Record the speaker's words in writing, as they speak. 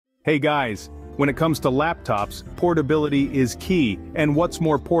Hey guys, when it comes to laptops, portability is key, and what's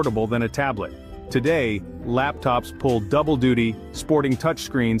more portable than a tablet? Today, laptops pull double duty, sporting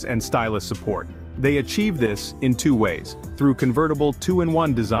touchscreens and stylus support. They achieve this in two ways, through convertible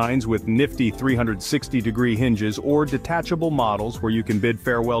 2-in-1 designs with nifty 360-degree hinges or detachable models where you can bid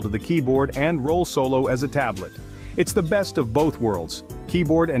farewell to the keyboard and roll solo as a tablet. It's the best of both worlds,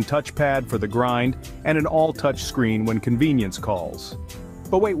 keyboard and touchpad for the grind, and an all-touch screen when convenience calls.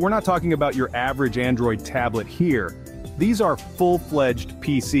 But wait, we're not talking about your average Android tablet here. These are full-fledged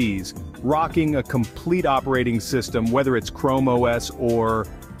PCs, rocking a complete operating system whether it's Chrome OS or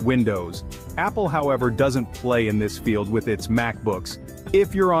Windows. Apple, however, doesn't play in this field with its MacBooks.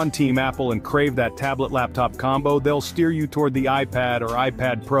 If you're on Team Apple and crave that tablet-laptop combo, they'll steer you toward the iPad or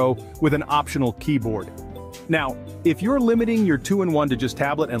iPad Pro with an optional keyboard. Now, if you're limiting your 2-in-1 to just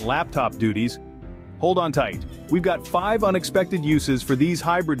tablet and laptop duties, hold on tight. We've got 5 unexpected uses for these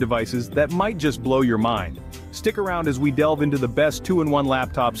hybrid devices that might just blow your mind. Stick around as we delve into the best 2-in-1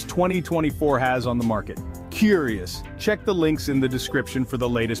 laptops 2024 has on the market. Curious? Check the links in the description for the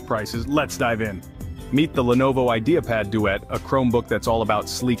latest prices. Let's dive in. Meet the Lenovo IdeaPad Duet, a Chromebook that's all about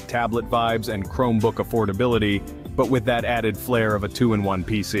sleek tablet vibes and Chromebook affordability, but with that added flair of a 2-in-1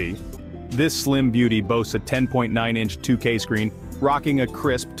 PC. This slim beauty boasts a 10.9-inch 2K screen, rocking a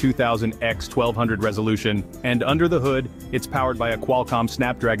crisp 2000x1200 resolution, and under the hood, it's powered by a Qualcomm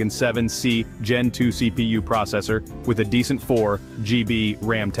Snapdragon 7C Gen 2 CPU processor with a decent 4 GB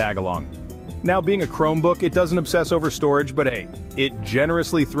RAM tag-along. Now, being a Chromebook, it doesn't obsess over storage, but hey, it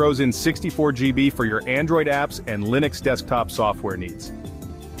generously throws in 64 GB for your Android apps and Linux desktop software needs.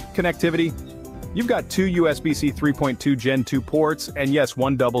 Connectivity? You've got 2 USB-C 3.2 Gen 2 ports, and yes,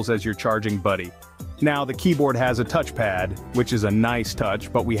 one doubles as your charging buddy. Now, the keyboard has a touchpad, which is a nice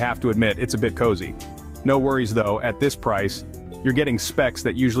touch, but we have to admit, it's a bit cozy. No worries though, at this price, you're getting specs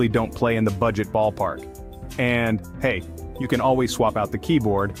that usually don't play in the budget ballpark. And, hey, you can always swap out the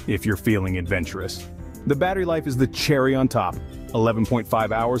keyboard if you're feeling adventurous. The battery life is the cherry on top.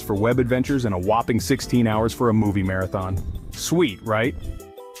 11.5 hours for web adventures and a whopping 16 hours for a movie marathon. Sweet, right?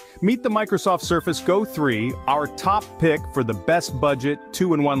 Meet the Microsoft Surface Go 3, our top pick for the best budget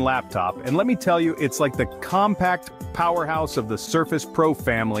 2-in-1 laptop, and let me tell you, it's like the compact powerhouse of the Surface Pro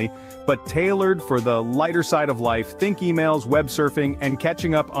family, but tailored for the lighter side of life. Think emails, web surfing, and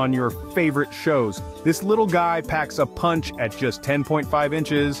catching up on your favorite shows. This little guy packs a punch at just 10.5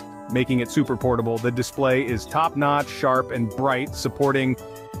 inches, making it super portable. The display is top-notch, sharp, and bright, supporting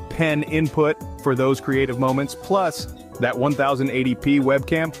pen input for those creative moments, plus that 1080p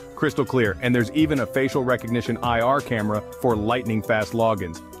webcam, crystal clear, and there's even a facial recognition IR camera for lightning-fast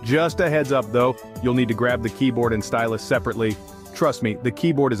logins. Just a heads up though, you'll need to grab the keyboard and stylus separately. Trust me, the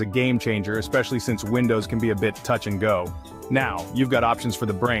keyboard is a game changer, especially since Windows can be a bit touch and go. Now, you've got options for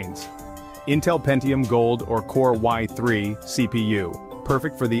the brains. Intel Pentium Gold or Core i3 CPU.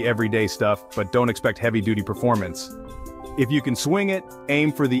 Perfect for the everyday stuff, but don't expect heavy-duty performance. If you can swing it,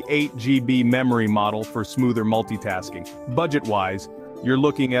 aim for the 8 GB memory model for smoother multitasking. Budget-wise, you're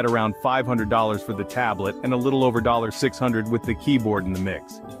looking at around $500 for the tablet and a little over $600 with the keyboard in the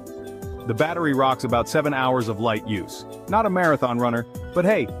mix. The battery rocks about 7 hours of light use. Not a marathon runner, but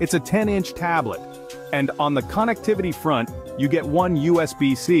hey, it's a 10-inch tablet. And on the connectivity front, you get one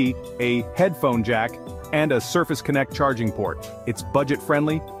USB-C, a headphone jack, and a Surface Connect charging port. It's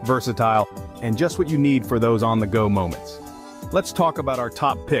budget-friendly, versatile, and just what you need for those on-the-go moments. Let's talk about our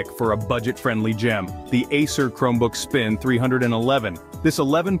top pick for a budget-friendly gem, the Acer Chromebook Spin 311. This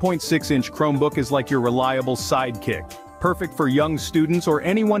 11.6-inch Chromebook is like your reliable sidekick, perfect for young students or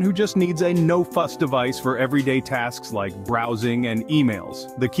anyone who just needs a no-fuss device for everyday tasks like browsing and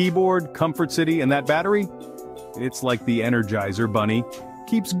emails. The keyboard, Comfort City, and that battery? It's like the Energizer Bunny.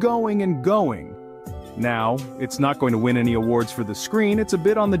 Keeps going and going. Now, it's not going to win any awards for the screen, it's a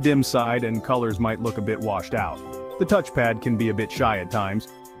bit on the dim side and colors might look a bit washed out. The touchpad can be a bit shy at times.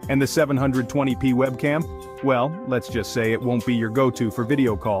 And the 720p webcam? Well, let's just say it won't be your go-to for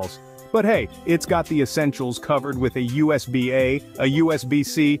video calls. But hey, it's got the essentials covered with a USB-A, a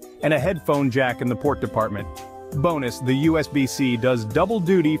USB-C, and a headphone jack in the port department. Bonus, the USB-C does double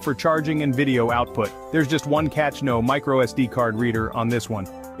duty for charging and video output. There's just one catch: no micro SD card reader on this one.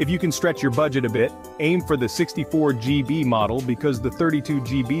 If you can stretch your budget a bit, aim for the 64 GB model because the 32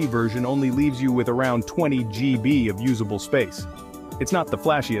 GB version only leaves you with around 20 GB of usable space. It's not the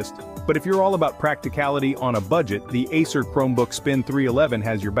flashiest, but if you're all about practicality on a budget, the Acer Chromebook Spin 311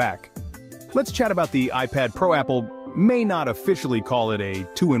 has your back. Let's chat about the iPad Pro. Apple may not officially call it a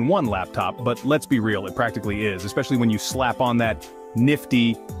 2-in-1 laptop, but let's be real, it practically is, especially when you slap on that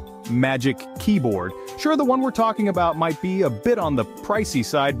nifty Magic Keyboard. Sure, the one we're talking about might be a bit on the pricey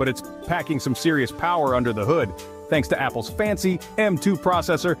side, but it's packing some serious power under the hood. Thanks to Apple's fancy M2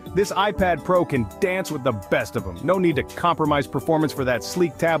 processor, this iPad Pro can dance with the best of them. No need to compromise performance for that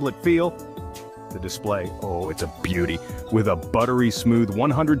sleek tablet feel. The display, oh, it's a beauty. With a buttery smooth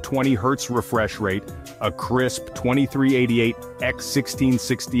 120Hz refresh rate, a crisp 2388 x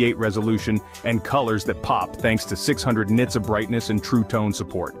 1668 resolution, and colors that pop thanks to 600 nits of brightness and True Tone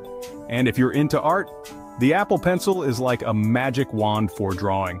support. And if you're into art, the Apple Pencil is like a magic wand for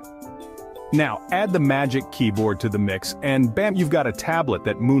drawing. Now, add the Magic Keyboard to the mix, and bam, you've got a tablet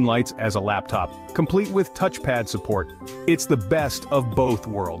that moonlights as a laptop, complete with touchpad support. It's the best of both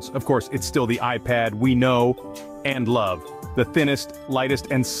worlds. Of course, it's still the iPad we know and love. The thinnest, lightest,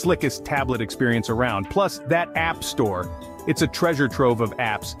 and slickest tablet experience around. Plus, that App Store. It's a treasure trove of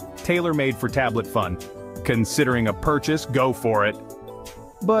apps, tailor-made for tablet fun. Considering a purchase, go for it.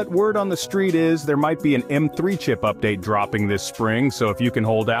 But word on the street is there might be an M3 chip update dropping this spring, so if you can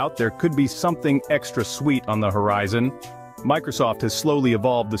hold out, there could be something extra sweet on the horizon. Microsoft has slowly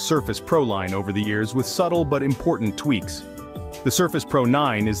evolved the Surface Pro line over the years with subtle but important tweaks. The Surface Pro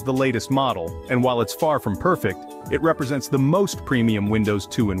 9 is the latest model, and while it's far from perfect, it represents the most premium Windows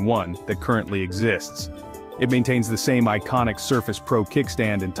 2-in-1 that currently exists. It maintains the same iconic Surface Pro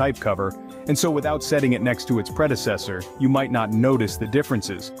kickstand and type cover, and so without setting it next to its predecessor, you might not notice the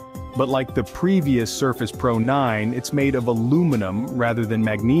differences. But like the previous Surface Pro 9, it's made of aluminum rather than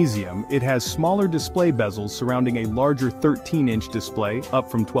magnesium. It has smaller display bezels surrounding a larger 13-inch display,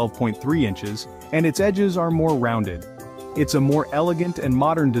 up from 12.3 inches, and its edges are more rounded. It's a more elegant and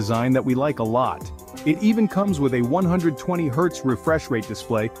modern design that we like a lot. It even comes with a 120Hz refresh rate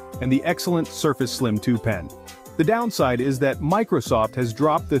display and the excellent Surface Slim 2 pen. The downside is that Microsoft has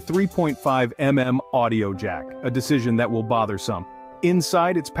dropped the 3.5mm audio jack, a decision that will bother some.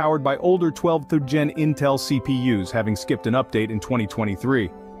 Inside, it's powered by older 12th Gen Intel CPUs, having skipped an update in 2023.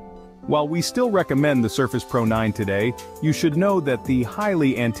 While we still recommend the Surface Pro 9 today, you should know that the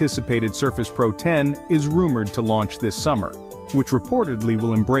highly anticipated Surface Pro 10 is rumored to launch this summer, which reportedly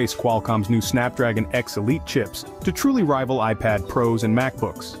will embrace Qualcomm's new Snapdragon X Elite chips to truly rival iPad Pros and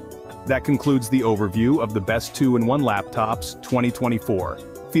MacBooks. That concludes the overview of the best 2-in-1 laptops 2024.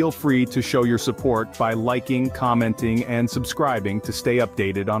 Feel free to show your support by liking, commenting, and subscribing to stay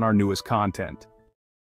updated on our newest content.